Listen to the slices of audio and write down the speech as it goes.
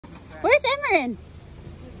Amarin.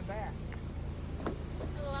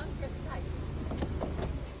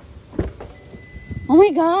 Oh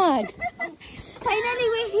my God. Finally,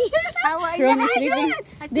 we're here. How are you? Ronnie sleeping.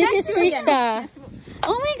 This is Krista.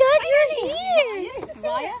 Oh my God, you're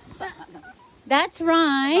here. That's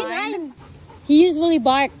Ryan. He usually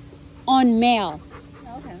barks on male.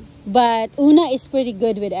 Okay. But Una is pretty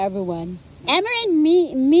good with everyone. Amarin,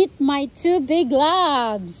 meet my two big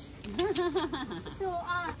labs. So,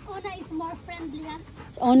 Ona is more friendly, huh?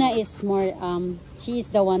 Ona is more, she's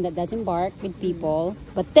the one that doesn't bark with people.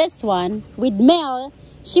 But this one, with Mel,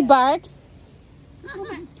 she barks.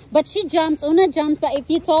 But she jumps. Una jumps. But if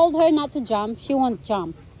you told her not to jump, she won't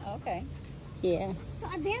jump. Okay. Yeah. So,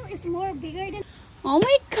 Adele is more bigger than... Oh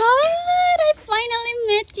my God, I finally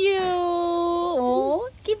met you. Oh,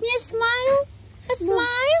 give me a smile. A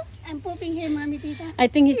smile. I'm pooping here, Mommy, Tita. I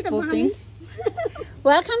think he's Tita, pooping. Mommy.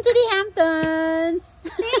 Welcome to the Hamptons.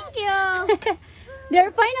 Thank you.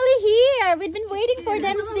 They're finally here. We've been waiting for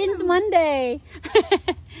them since Monday.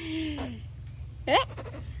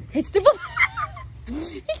 It's the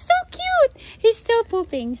He's so cute. He's still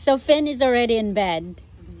pooping. So Finn is already in bed.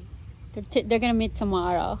 They're gonna meet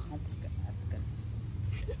tomorrow. That's good. That's good.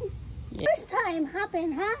 Yeah. First time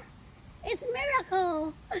happened, huh? It's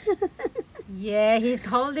miracle. Yeah, he's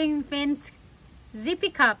holding Finn's zippy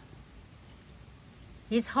cup.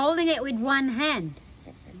 He's holding it with one hand.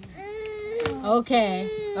 Okay,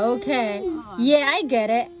 okay. Yeah, I get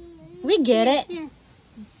it. We get it. Yeah.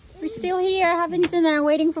 We're still here having dinner,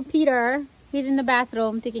 waiting for Peter. He's in the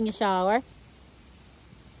bathroom taking a shower.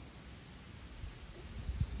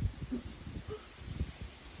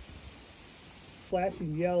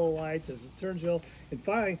 Flashing yellow lights as it turns yellow, and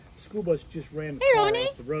finally, the school bus just ran the Hey, car Ronnie.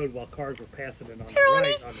 off the road while cars were passing it on Hey, the Ronnie.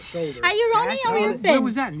 right on the shoulder. Are you Ronnie or are you Where Finn?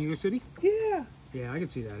 was that, in New York City? Yeah. Yeah, I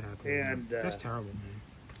could see that happening. And, That's terrible, man.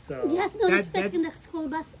 So He has no That- respect that- in the school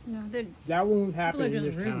bus. No, they're That won't happen People are in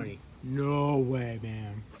just this rude. county. No way,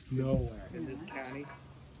 man. No way. in this county,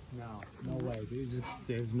 No way.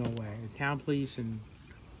 There's no way. The town police and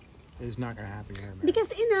it's not gonna happen here, man.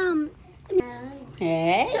 Because in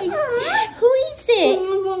Hey, who is it?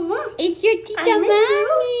 It's your Tita I miss you.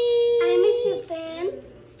 Mommy. I miss you, Finn.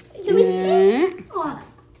 You miss me? Oh,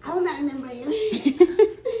 I will not remember you. Finn,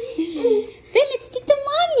 it's Tita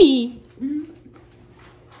Mommy.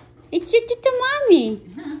 It's your Tita Mommy.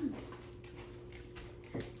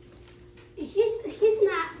 He's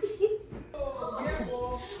not.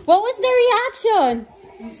 What was the reaction?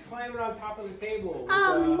 He's climbing on top of the table.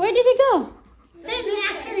 Where did he go? Finn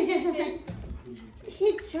reaction is just like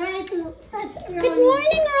he tried to touch Ronnie. Good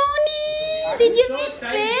morning, Ronnie. Did you meet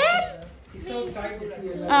Finn? He's so excited to see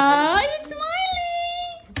him. Oh, he's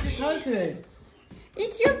smiling. Cousin.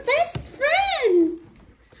 It's your best friend.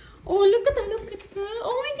 Oh, look at that. Look at that.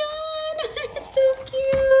 Oh my God. So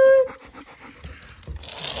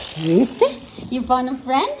cute. Is it? You found a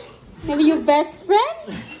friend? Maybe your best friend?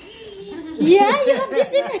 Yeah, you have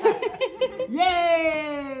this in.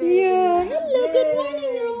 Yay! Yeah. Hello, good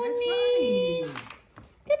morning, Ronnie.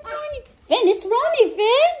 Good morning. Finn, it's Ronnie,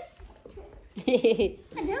 Finn.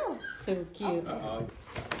 I do. So cute.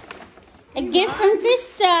 A gift from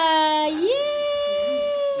Krista. Yay!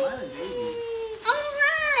 Oh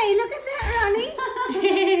hi! Look at that, Ronnie.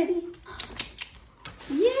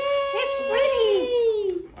 Yay! It's pretty.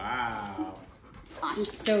 Wow.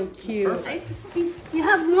 It's so cute. You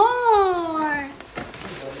have more.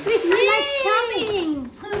 Krista likes shopping.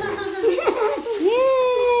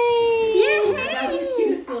 Yay! that was the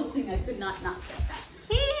cutest little thing. I could not get that.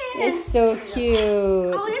 Here. It's so cute.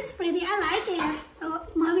 Oh, that's pretty. I like it. Oh,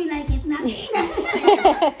 Mommy like it, not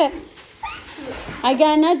I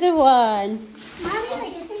got another one. Mommy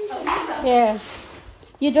like it. Thank you. Here.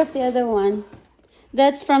 You dropped the other one.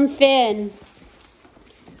 That's from Finn.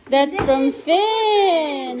 That's from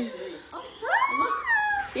Finn.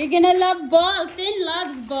 You're gonna love ball. Finn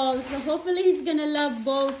loves ball, so hopefully he's gonna love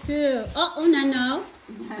ball too. Oh, Una, no.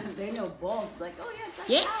 They know balls. Like, oh yeah, that's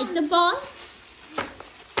Yeah, it's a ball.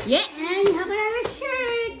 Yeah. And you have another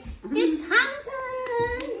shirt. It's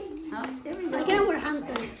Hampton. Oh, there we go. I can't wear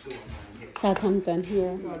Hampton. Southampton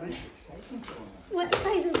here. What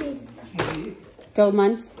size is this? 12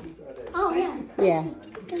 months. Oh, yeah. Yeah.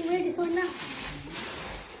 Can wear this one now.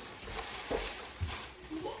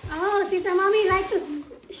 Oh, Tita Mommy like to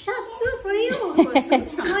shop too for you. Oh, you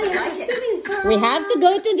have a swimming pool. We have to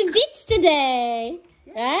go to the beach today.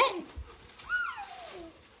 Right?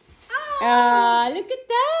 Oh, Ah, look at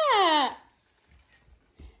that.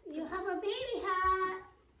 you have a baby hat.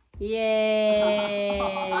 Yay.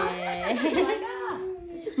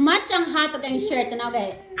 Match ang hotdog ang shirt. And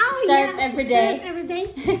okay. Oh, Surf yeah. every day. Surf every day.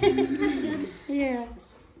 That's good.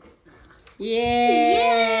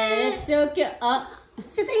 Yeah, that's so cute.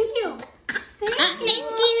 Say thank you. Thank you.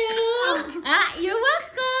 You're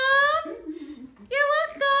welcome. You're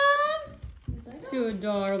welcome. So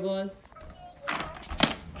adorable.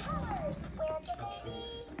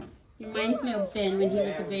 Reminds me of Finn when he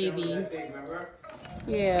was a baby.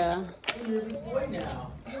 Yeah. Hey,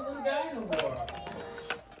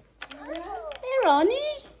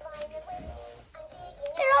 Ronnie.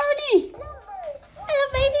 Hey, Ronnie. Hello,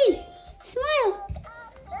 baby. Smile.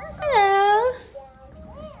 Hello.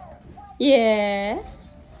 Yeah.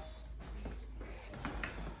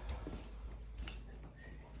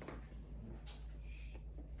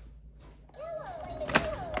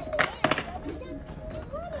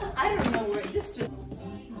 I don't know where this just.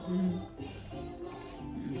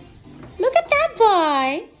 Look at that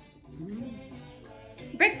boy.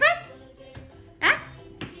 Breakfast? Huh?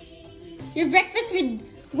 Your breakfast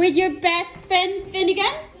with your best friend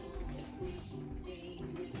Finnegan?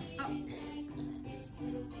 Oh.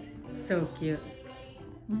 So cute.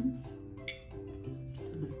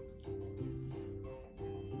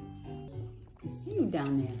 I see you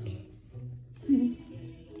down there.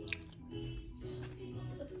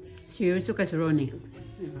 Seryoso ka si Ronnie.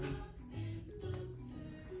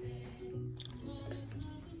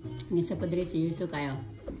 Ang isa pa diri seryoso kayo.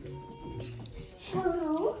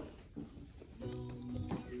 Hello.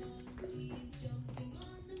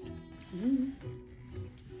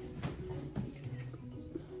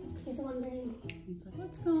 He's wondering. He's like,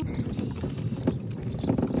 what's going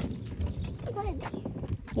on?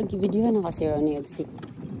 Nag-video na kasi Ronnie Ogsi.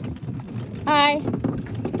 Hi!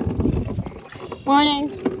 Morning!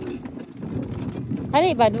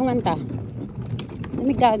 Hari, badungan ta.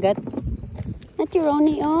 Lamig dagat. Ati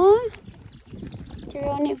Ronnie, oh. Ati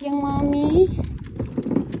Ronnie yung mommy.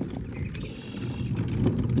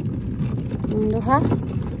 Ang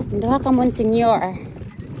duha ka mon senior.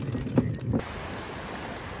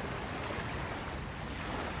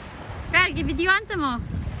 Girl, gi-videoan ta mo.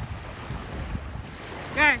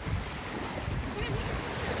 Girl.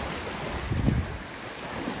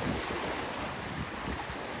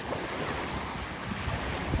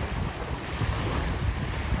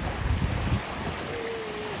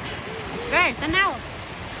 Girl, tanaw.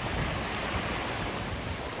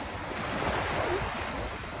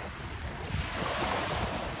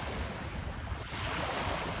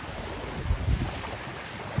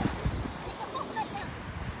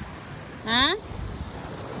 Ha?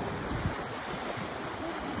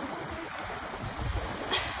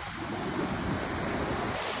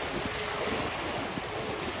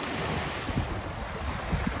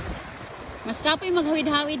 Mas kapoy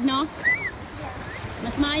maghawid-hawid, no?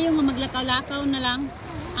 Mas maayo nga maglakaw-lakaw na lang.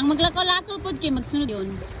 Ang maglakaw-lakaw pod kay magsunod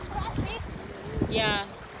yun. Yeah,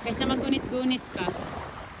 kaysa magunit-gunit ka.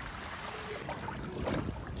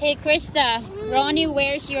 Hey Krista, Ronnie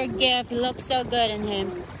wears your gift. Looks so good on him.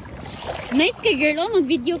 Nice ka girl, oh,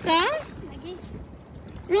 mag-video ka?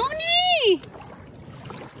 Ronnie!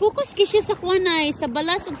 Focus ka siya sa kwanay, sa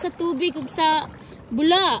balas ug sa tubig ug sa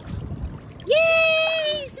bula.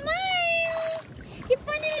 Yay! Smile! You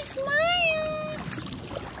finally smile!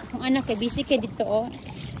 Kung anak kay busy kay dito, oh.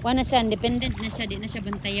 Kuha na siya, independent na siya, di na siya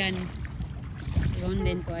bantayan. Ron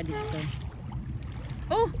din to dito.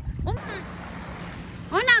 Oh!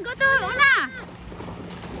 Una, go to! Una!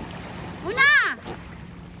 Una!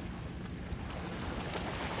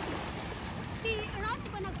 Si Ronnie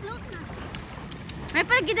pa nag-float na. May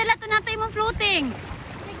pagkidala to natin mong floating.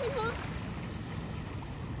 Tignan mo.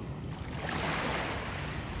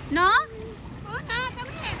 No? Una,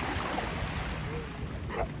 come here.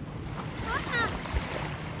 Una.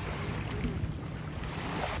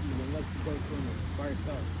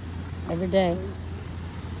 Every day.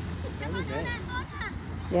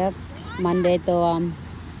 Yep. Monday to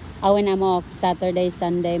when I'm off, Saturday,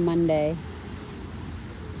 Sunday, Monday.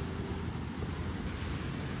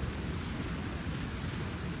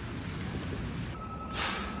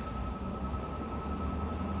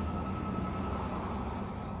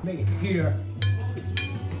 Make it here.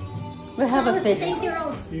 We have a fish. Thank you,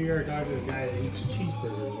 Rose. You're talking to the guy that eats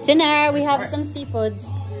cheeseburgers. Dinner, we have some seafoods.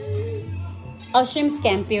 Oh, shrimp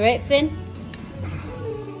scampi, right, Finn?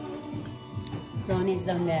 Ronnie's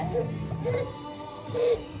down there.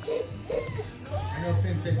 I know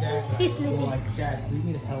Finn said that. He's sleeping. Like, Dad, we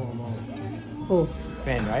need to tell him all. Who?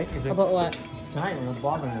 Finn, right? He's like, About what? tonight we're gonna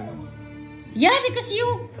bother him. Yeah, because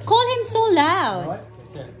you call him so loud. What? I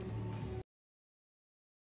said.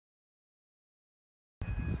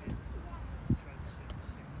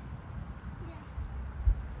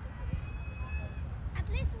 At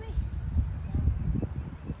least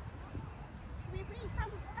we bring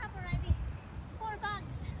some stuff already.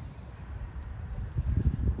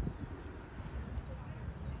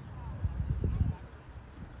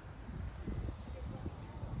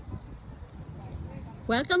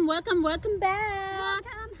 Welcome, welcome, welcome back.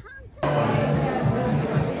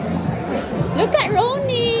 Look at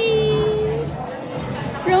Ronnie.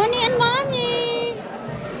 Ronnie and Mommy.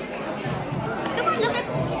 Come on, look at.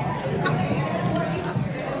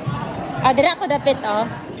 Ah, dira ko dapit, oh.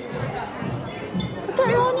 Look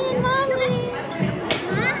at Ronnie and Mommy.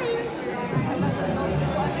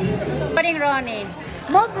 Hi. Ronnie.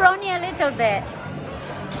 Move Ronnie a little bit.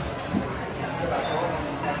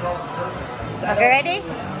 Okay, ready?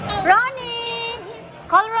 Ronnie!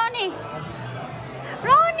 Call Ronnie!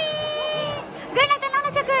 Ronnie! Girl, natanaw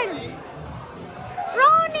na siya, girl!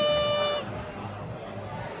 Ronnie!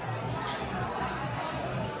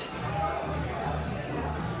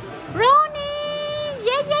 Ronnie!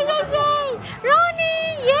 Yay, yay, yay, yay!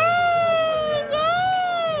 Ronnie! Yay!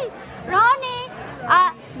 Yay! Ronnie!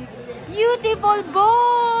 Beautiful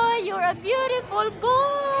boy! You're a beautiful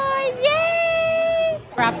boy! Yay!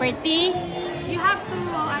 Property. You have to,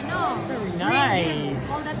 Very nice.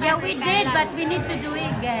 all the time. Yeah, we did, but we need to do it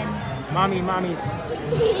again. Mommy's.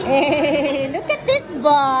 Hey, look at this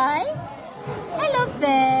boy. Hello,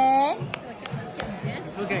 Ben.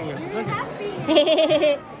 Look at you. Look at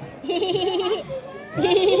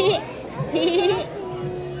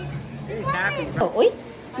He's happy. Oh, uy,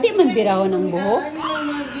 di man biraho ng buhok.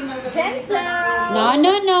 Gentle. No.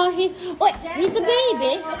 He's a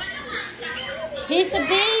baby. He's a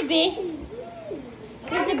baby.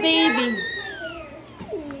 He's a baby.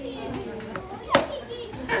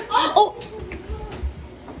 Oh!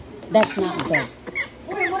 That's not good.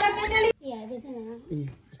 Yeah, dito na.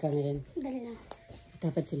 Ikaw na rin. Dali na.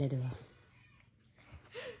 Dapat sila dua.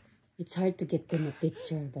 It's hard to get them a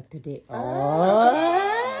picture, but today... Oh!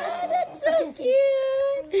 That's so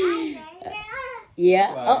cute!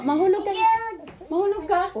 Yeah. Oh, mahulog ka.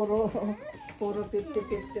 Mahulog ka. Puro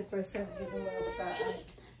 50-50% dito mga bataan.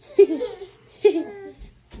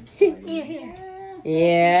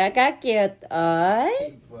 Yeah, ka-cute.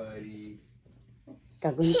 Ay.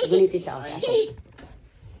 Kagunit sa ako.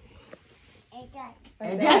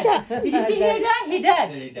 Hey, Dad. Did you see her, Dad? Hey,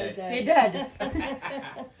 Dad. Hey, Dad.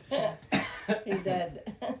 Hey, Dad.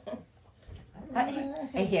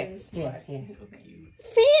 Hey, here.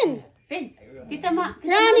 Finn! Finn, tita ma.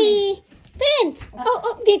 Ronnie! Finn!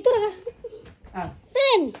 Oh, dito na ka. Ah.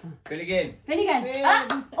 Finn! Peligan. Peligan. Ah!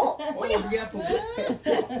 Oh, yeah.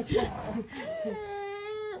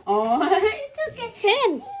 Oh, it's okay.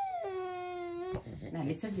 Finn!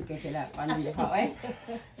 Listen juga sila. Paano niya ka?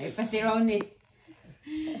 Pa si Ronnie.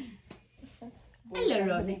 Hello,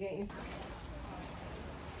 Ronnie.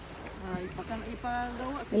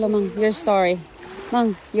 Hello, Mang. Your story.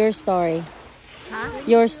 Mang, your story. Huh?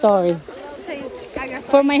 Your story. So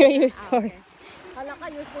For my your story. Hala ka,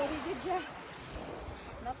 your story did siya.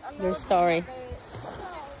 Your story.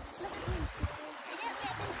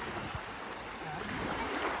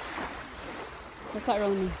 Look at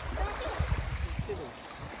Ronnie.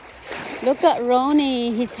 Look at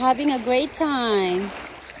Ronnie. He's having a great time.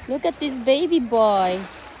 Look at this baby boy.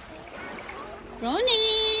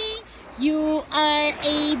 Ronnie, you are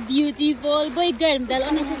a beautiful boy. Girl,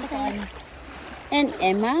 dalawa na siya sa kanya. And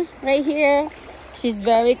Emma, right here. She's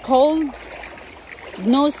very cold.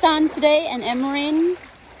 No sun today. And Emerin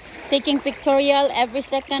taking pictorial every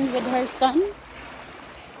second with her son.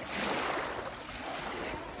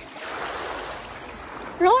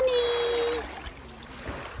 Ronnie!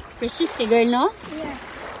 Precious kay girl, no? Yeah.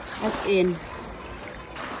 As in.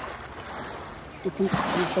 Itong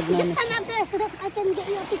pagnanas. Stand up there so that I can get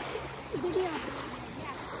you a video.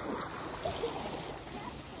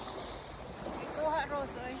 Ikuha,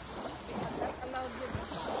 Rose, oy. That's allowed yun.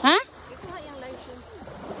 Ha? Ikuha yung license.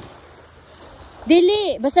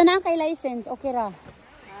 Dili. Basta na kay license. Okay ra.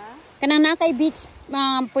 Kanang na kay beach,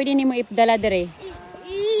 pwede ni mo ipdala dire.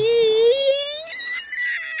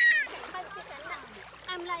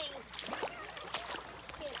 I'm lying.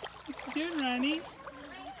 Good, Ronnie.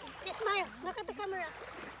 Yes, smile. Look at the camera.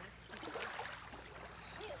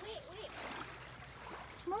 Wait.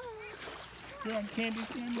 Smile. You're on candy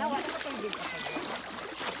cane.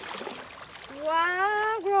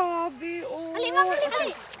 Wow, grabe, oh. Hali.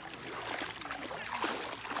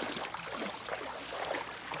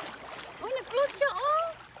 Oh, nag-float siya, oh!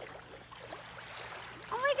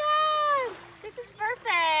 Oh my God! This is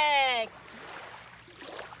perfect!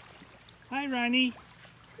 Hi, Ronnie.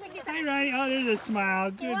 Hi, Ronnie. Oh, there's a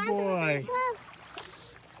smile. Good boy.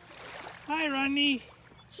 Hi, Ronnie.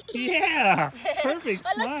 Yeah. Perfect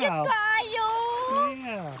smile. Kayo!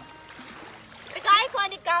 Yeah. Nagay ko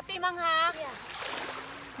ani copy, mangha.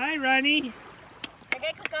 Hi, Ronnie.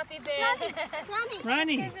 Nagay ko copy, be.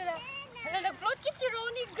 Ronnie. Hala, nag-float kit si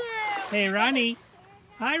Ronnie, girl. Hey, Ronnie.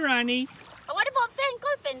 Hi, Ronnie. What about Finn?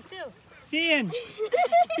 Call Finn too. Finn.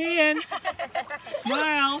 Finn.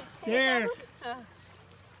 Smile. There.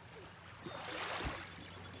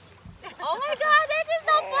 Oh my God, this is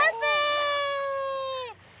so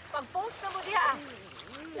perfect! Pag-post na mo diha.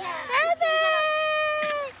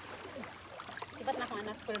 Perfect! Sibat na akong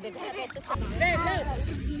anak. Pero dito. Ben, look!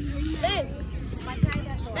 Ben!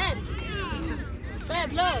 Ben! Ben,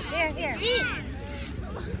 look! Here. Eat!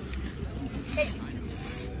 Hey,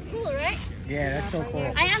 it's cool, right? Yeah, that's so cool.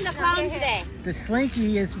 I am the clown today. The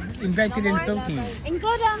Slinky is invented in the Philippines.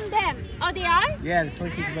 Include them. Oh, they are? Yeah, the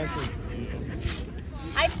Slinky is invented.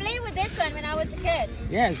 I played with this one when I was a kid.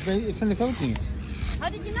 Yeah, it's from the Philippines.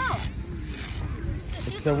 How did you know?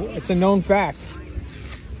 It's a known fact.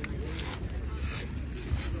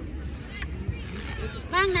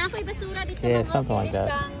 Mang, na ako'y basura dito. Yeah, Mang, something like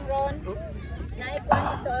that. Kang Ron. Naikuan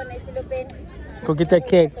dito, naisilupin. Go get that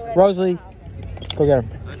cake. Rosalie, go get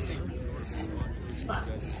him.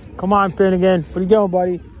 Come on, Finn again. What are you doing,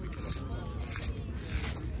 buddy?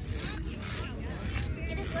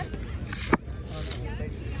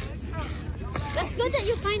 That's good that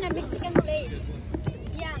you find a Mexican place.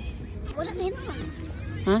 Yeah. Wala na yun.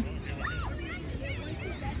 Huh?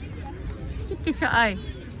 Cute siya ay.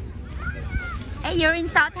 Hey, you're in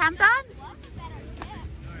Southampton?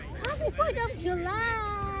 Happy 4th of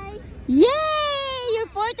July! Yay! Your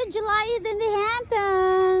 4th of July is in the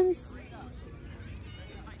Hamptons.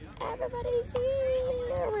 Everybody's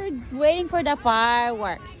here. We're waiting for the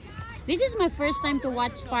fireworks. This is my first time to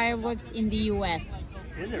watch fireworks in the US.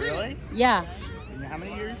 Is it really? Yeah. And how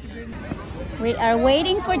many years you been? We are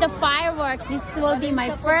waiting for the fireworks. This will be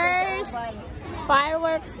my first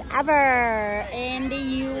fireworks ever in the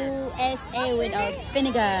USA with our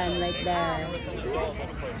Finnegan right there.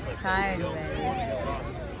 Tired already.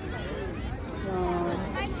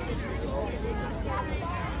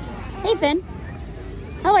 Hey Finn,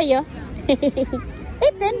 how are you? Hey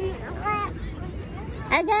Finn.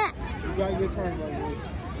 Aga. You got your turn,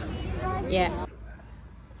 buddy. Yeah.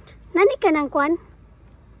 Nani ka ng kwan?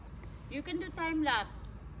 You can do time lapse.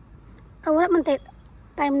 Wala man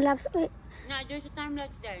time lapse. No, there's a time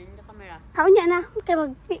lapse there in the camera. Niya na. Kaya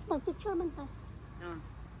mag-picture man ta. No.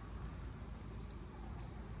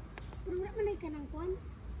 Wala man ka ng kwan?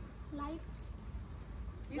 Light.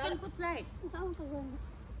 You can put light. Saan ka gawin?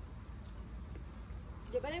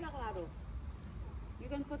 Di ba na maklaro? You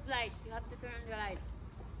can put light. You have to turn on the light.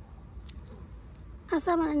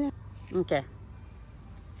 Asa man niya? Okay.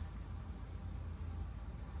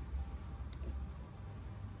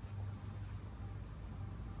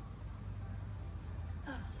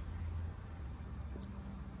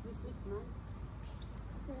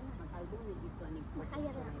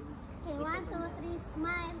 Makaya na. Okay, 1, 2, 3,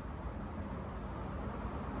 smile.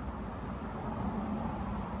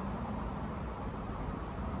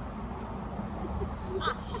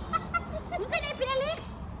 Unsa na pinalik?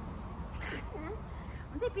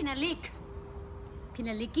 Unsa pinalik?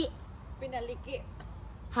 Pinaliki. Pinaliki.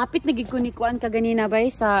 Hapit na gid ko ni kuan kaganina bay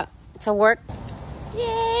sa work.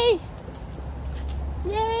 Yay!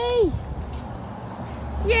 Yay!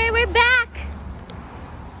 Yay, we're back.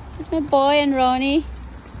 It's my boy and Ronnie.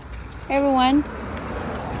 Everyone.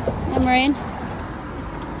 I'm Maureen.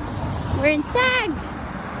 We're in Sag.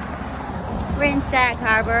 We're in Sag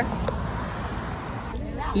Harbor.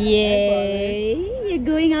 Yay! You're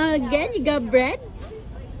going out again? You got bread?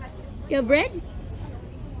 You got bread?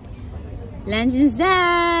 Lunch in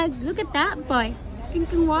Sag. Look at that boy.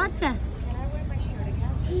 Drinking water.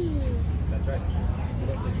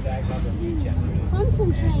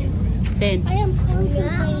 Concentrate. Then, I am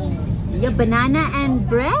concentrating. you got banana and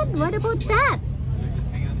bread? What about that?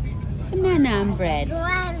 Banana and bread.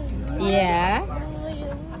 Yeah.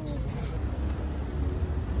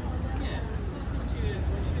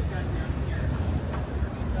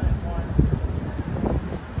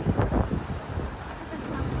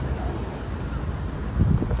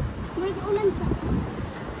 Mag-ulan siya.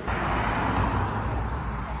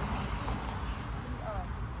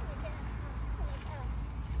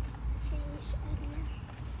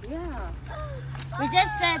 Yeah. We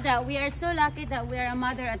just said that we are so lucky that we are a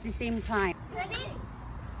mother at the same time. Ready?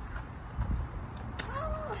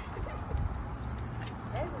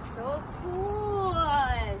 This is so cool.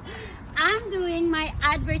 I'm doing my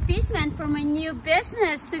advertisement for my new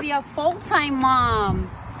business to be a full-time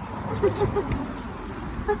mom.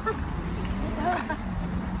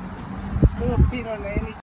 Filipino na